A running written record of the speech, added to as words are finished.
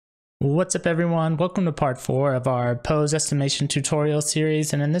What's up everyone, welcome to part 4 of our pose estimation tutorial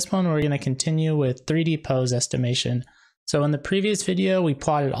series, and in this one we're going to continue with 3D pose estimation. So in the previous video we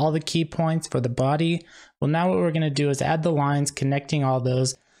plotted all the key points for the body. Well, now what we're going to do is add the lines connecting all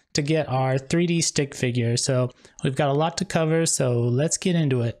those to get our 3D stick figure. So we've got a lot to cover, so let's get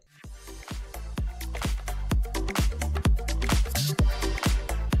into it.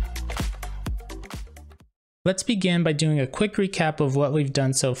 Let's begin by doing a quick recap of what we've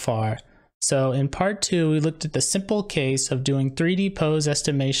done so far. So in part 2, we looked at the simple case of doing 3D pose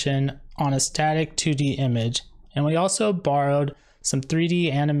estimation on a static 2D image. And we also borrowed some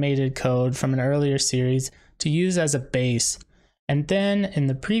 3D animated code from an earlier series to use as a base. And then in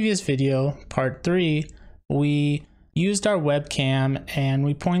the previous video, part 3, we used our webcam and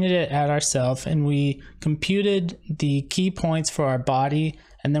we pointed it at ourselves and we computed the key points for our body,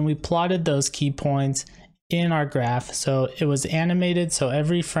 and then we plotted those key points in our graph. So it was animated, so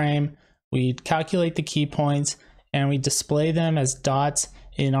every frame we calculate the key points and we display them as dots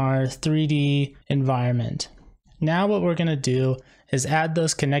in our 3D environment. Now what we're going to do is add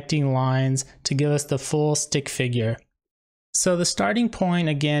those connecting lines to give us the full stick figure. So the starting point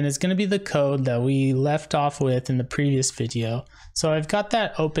again is going to be the code that we left off with in the previous video. So I've got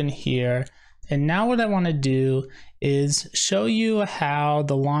that open here, and now what I want to do is show you how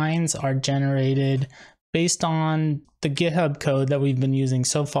the lines are generated based on the GitHub code that we've been using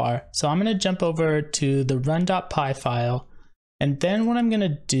so far. So I'm going to jump over to the run.py file, and then what I'm going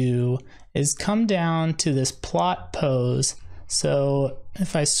to do is come down to this plot pose. So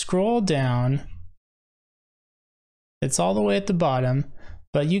if I scroll down, it's all the way at the bottom,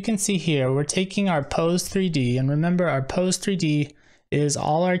 but you can see here we're taking our pose 3D, and remember our pose 3D is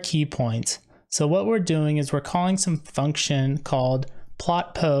all our key points. So what we're doing is we're calling some function called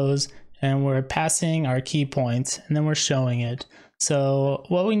plot pose, and we're passing our key points and then we're showing it. So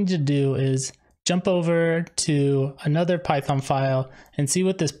what we need to do is jump over to another Python file and see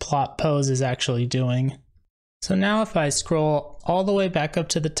what this plot pose is actually doing. So now if I scroll all the way back up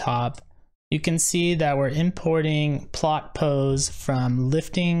to the top, you can see that we're importing plot pose from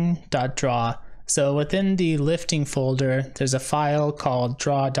lifting.draw. So within the lifting folder, there's a file called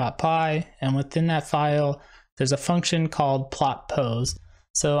draw.py, and within that file, there's a function called plot pose.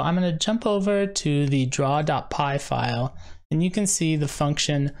 So I'm going to jump over to the draw.py file, and you can see the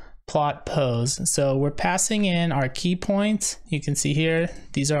function plot pose. So we're passing in our key points. You can see here,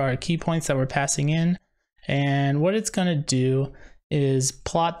 these are our key points that we're passing in. And what it's going to do is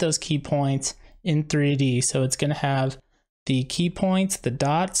plot those key points in 3D. So it's going to have the key points, the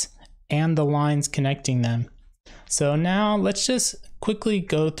dots, and the lines connecting them. So now let's just quickly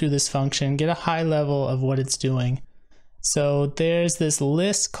go through this function, get a high level of what it's doing. So there's this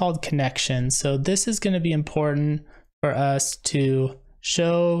list called connections. So this is going to be important for us to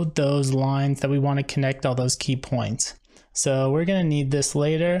show those lines that we want to connect all those key points. So we're going to need this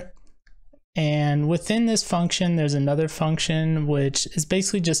later. And within this function, there's another function which is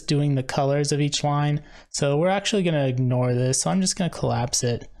basically just doing the colors of each line. So we're actually going to ignore this. So I'm just going to collapse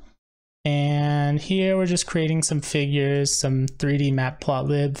it. And here we're just creating some figures, some 3D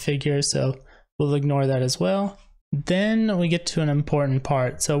matplotlib figures. So we'll ignore that as well. Then we get to an important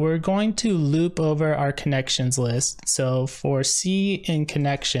part. So we're going to loop over our connections list. So for C in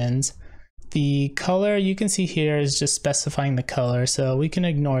connections, the color you can see here is just specifying the color. So we can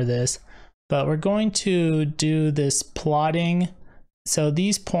ignore this, but we're going to do this plotting. So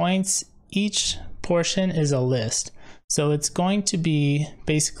these points, each portion is a list. So it's going to be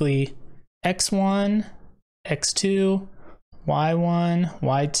basically X1, X2, Y1,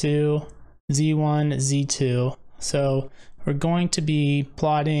 Y2, Z1, Z2. So we're going to be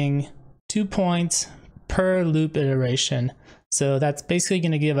plotting 2 points per loop iteration. So that's basically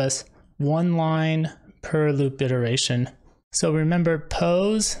going to give us 1 line per loop iteration. So remember,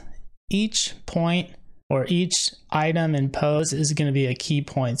 pose, each point or each item in pose is going to be a key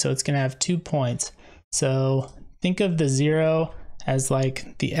point. So it's going to have 2 points. So think of the 0 as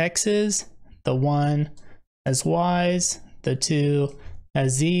like the X's, the 1 as Y's, the 2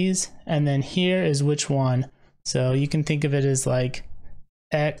 as Z's, and then here is which one. So you can think of it as like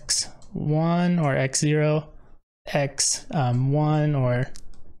X1 or X0, X1 or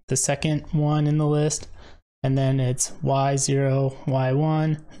the second one in the list, and then it's Y0,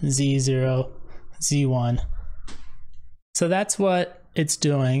 Y1, Z0, Z1. So that's what it's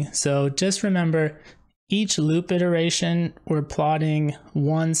doing. So just remember, each loop iteration, we're plotting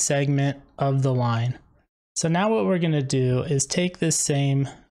 1 segment of the line. So now what we're going to do is take this same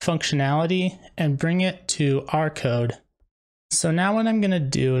functionality and bring it to our code. So now what I'm going to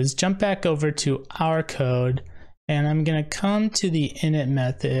do is jump back over to our code, and I'm going to come to the init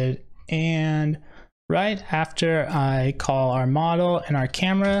method And right after I call our model and our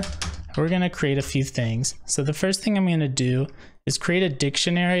camera, we're going to create a few things. So the first thing I'm going to do is create a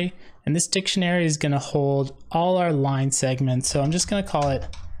dictionary, and this dictionary is going to hold all our line segments. So I'm just going to call it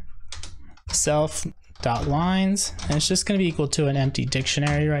self.lines, and it's just going to be equal to an empty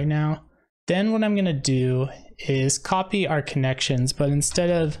dictionary right now. Then what I'm going to do is copy our connections, but instead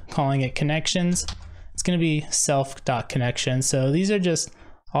of calling it connections, it's going to be self.connection. So these are just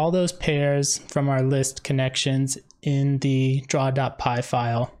all those pairs from our list connections in the draw.py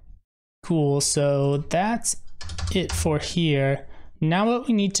file. Cool, so that's it for here. Now what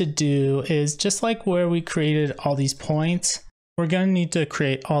we need to do is, just like where we created all these points, we're going to need to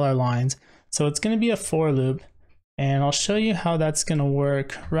create all our lines. So it's going to be a for loop, and I'll show you how that's going to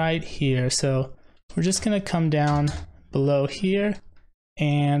work right here. So we're just going to come down below here,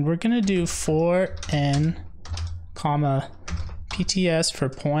 and we're going to do for n comma pts for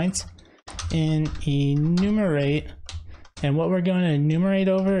points in enumerate, and what we're going to enumerate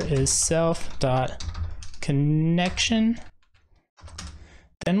over is self.connection.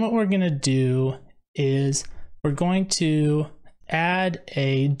 Then what we're going to do is we're going to add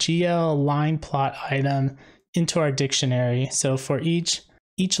a GL line plot item into our dictionary. So for each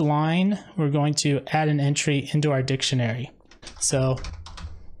line, we're going to add an entry into our dictionary. So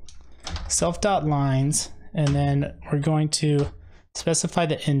self.lines, and then we're going to specify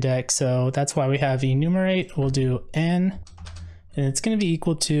the index. So that's why we have enumerate. We'll do n, and it's going to be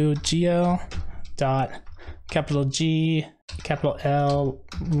equal to GL dot capital G capital L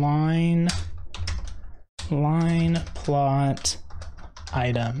line plot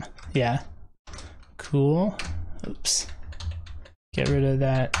item. Yeah, cool. Oops, get rid of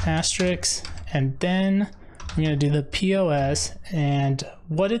that asterisk, and then we're going to do the POS, and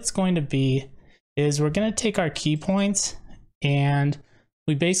what it's going to be is we're going to take our key points, and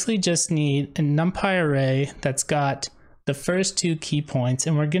we basically just need a NumPy array that's got the first two key points,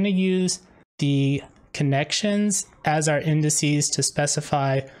 and we're going to use the connections as our indices to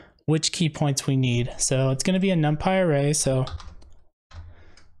specify which key points we need. So it's going to be a NumPy array, so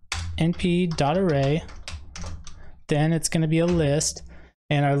np.array, then it's going to be a list,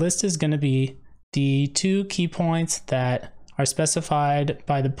 and our list is going to be the two key points that are specified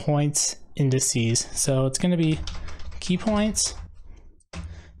by the points indices. So it's going to be key points,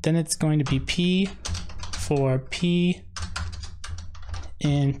 then it's going to be p for p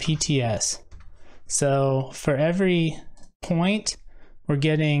in pts. So for every point, we're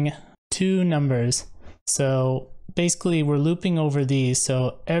getting two numbers. So basically we're looping over these.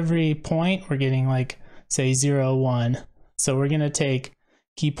 So every point we're getting, like, say 0, 1. So we're going to take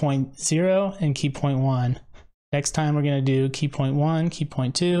key point 0 and key point 1. Next time we're going to do key point 1, key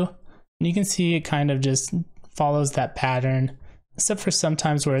point 2. And you can see it kind of just follows that pattern, except for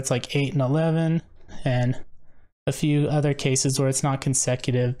sometimes where it's like 8 and 11, and a few other cases where it's not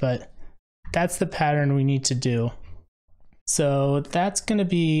consecutive, but that's the pattern we need to do. So that's going to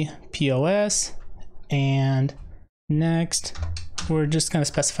be POS, and next we're just going to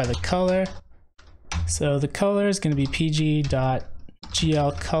specify the color. So the color is going to be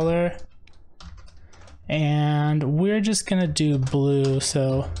pg.gl color, and we're just going to do blue,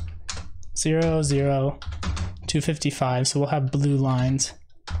 so 0, 0, 255, so we'll have blue lines.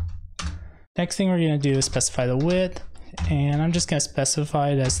 Next thing we're going to do is specify the width, and I'm just going to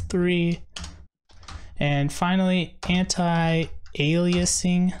specify it as 3. And finally,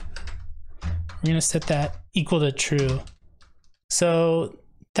 anti-aliasing, we're going to set that equal to true. So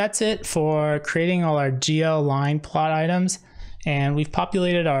that's it for creating all our GL line plot items, and we've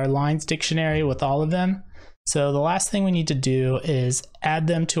populated our lines dictionary with all of them. So the last thing we need to do is add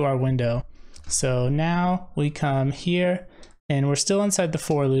them to our window. So now we come here, and we're still inside the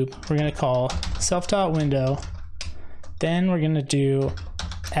for loop. We're going to call self.window, then we're going to do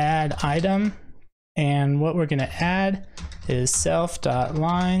add item, and what we're going to add is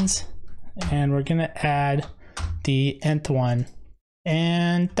self.lines, and we're going to add the nth one.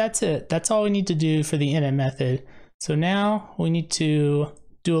 And that's it. That's all we need to do for the init method. So now we need to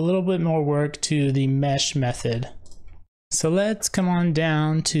do a little bit more work to the mesh method. So let's come on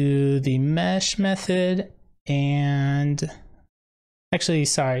down to the mesh method, and actually,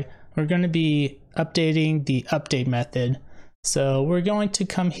 sorry, we're going to be updating the update method. So we're going to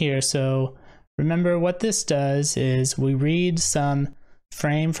come here. So remember what this does is we read some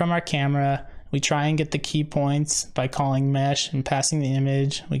frame from our camera. We try and get the key points by calling mesh and passing the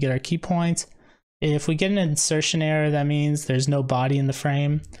image. We get our key points. If we get an insertion error, that means there's no body in the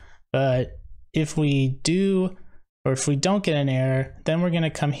frame. But if we do, or if we don't get an error, then we're going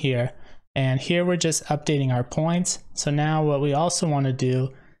to come here. And here we're just updating our points. So now what we also want to do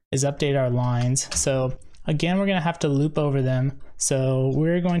is update our lines. So again, we're going to have to loop over them. So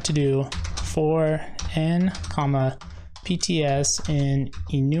we're going to do for n comma pts in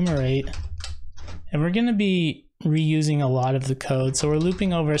enumerate, and we're going to be reusing a lot of the code. So we're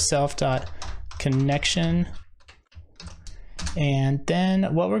looping over self.connection, and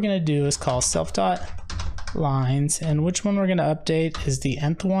then what we're going to do is call self.lines, and which one we're going to update is the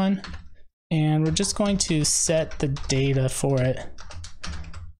nth one, and we're just going to set the data for it.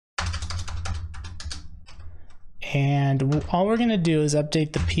 And all we're going to do is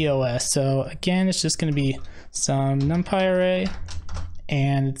update the POS. So again, it's just going to be some NumPy array,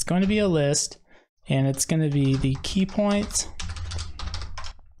 and it's going to be a list, and it's going to be the key points,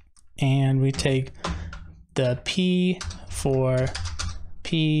 and we take the P for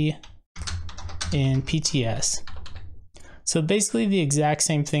P in PTS. So basically the exact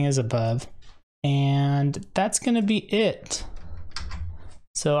same thing as above, and that's going to be it.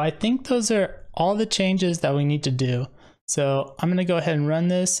 So I think those are all the changes that we need to do. So I'm going to go ahead and run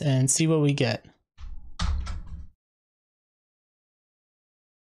this and see what we get.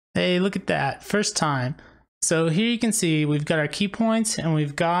 Hey, look at that, first time. So here you can see we've got our key points and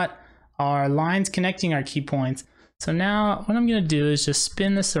we've got our lines connecting our key points. So now what I'm going to do is just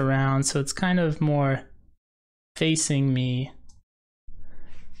spin this around so it's kind of more facing me.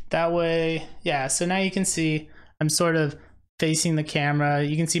 That way, yeah, so now you can see I'm sort of facing the camera.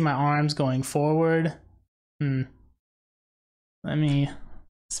 You can see my arms going forward. Let me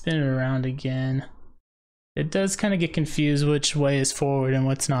spin it around again. It does kind of get confused which way is forward and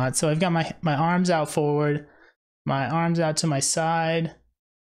what's not. So I've got my arms out forward, my arms out to my side,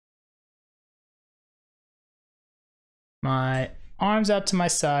 my arms out to my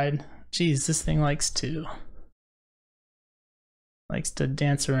side. Geez, this thing likes to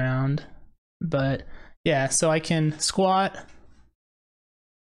dance around. But yeah, so I can squat,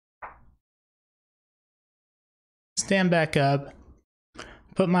 stand back up,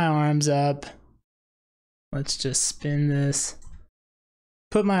 put my arms up. Let's just spin this.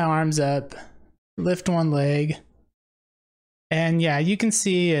 Put my arms up, lift one leg. And yeah, you can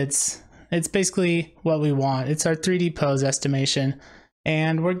see it's basically what we want. It's our 3D pose estimation.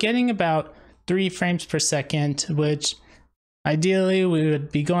 And we're getting about 3 frames per second, which ideally we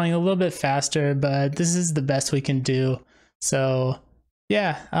would be going a little bit faster, but this is the best we can do. So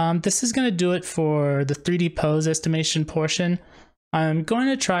yeah, this is going to do it for the 3D pose estimation portion. I'm going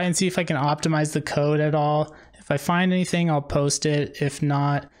to try and see if I can optimize the code at all. If I find anything, I'll post it. If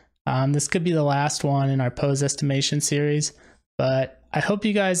not, this could be the last one in our pose estimation series. But I hope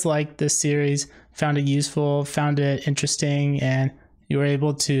you guys liked this series, found it useful, found it interesting, and you were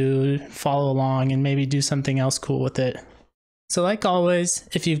able to follow along and maybe do something else cool with it. So like always,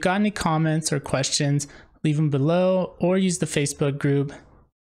 if you've got any comments or questions, leave them below or use the Facebook group.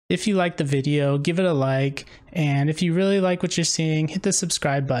 If you liked the video, give it a like, and if you really like what you're seeing, hit the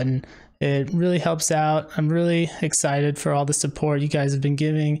subscribe button. It really helps out. I'm really excited for all the support you guys have been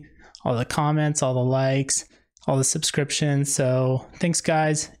giving, all the comments, all the likes, all the subscriptions. So thanks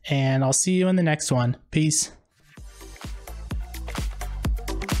guys, and I'll see you in the next one. Peace.